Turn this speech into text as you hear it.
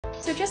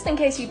So just in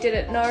case you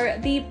didn't know,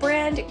 the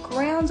brand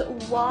Ground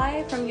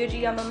Y from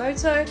Yuji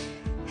Yamamoto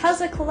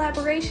has a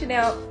collaboration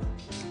out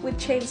with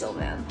Chainsaw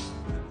Man.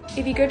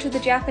 If you go to the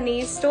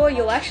Japanese store,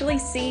 you'll actually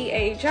see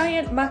a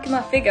giant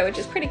Makima figure, which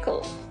is pretty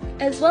cool.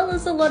 As well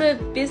as a lot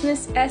of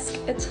business-esque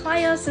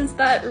attire, since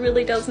that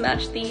really does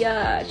match the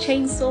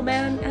Chainsaw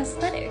Man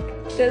aesthetic.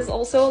 There's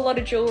also a lot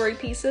of jewelry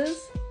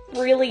pieces,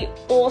 really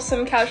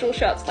awesome casual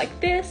shirts like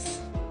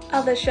this,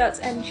 other shirts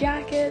and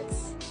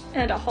jackets,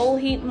 and a whole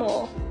heap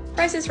more.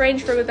 Prices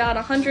range from about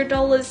 $100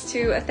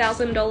 to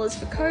 $1,000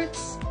 for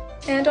coats,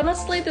 and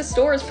honestly the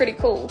store is pretty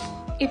cool.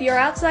 If you're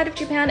outside of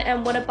Japan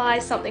and want to buy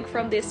something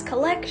from this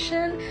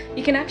collection,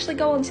 you can actually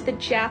go onto the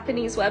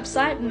Japanese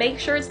website, make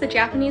sure it's the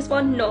Japanese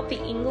one, not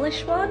the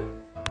English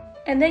one,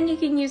 and then you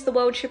can use the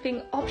world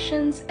shipping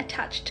options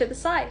attached to the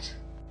site.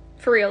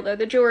 For real though,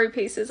 the jewelry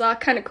pieces are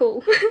kinda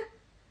cool.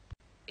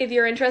 If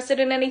you're interested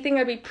in anything,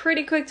 I'd be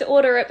pretty quick to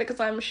order it because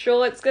I'm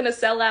sure it's gonna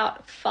sell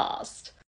out fast.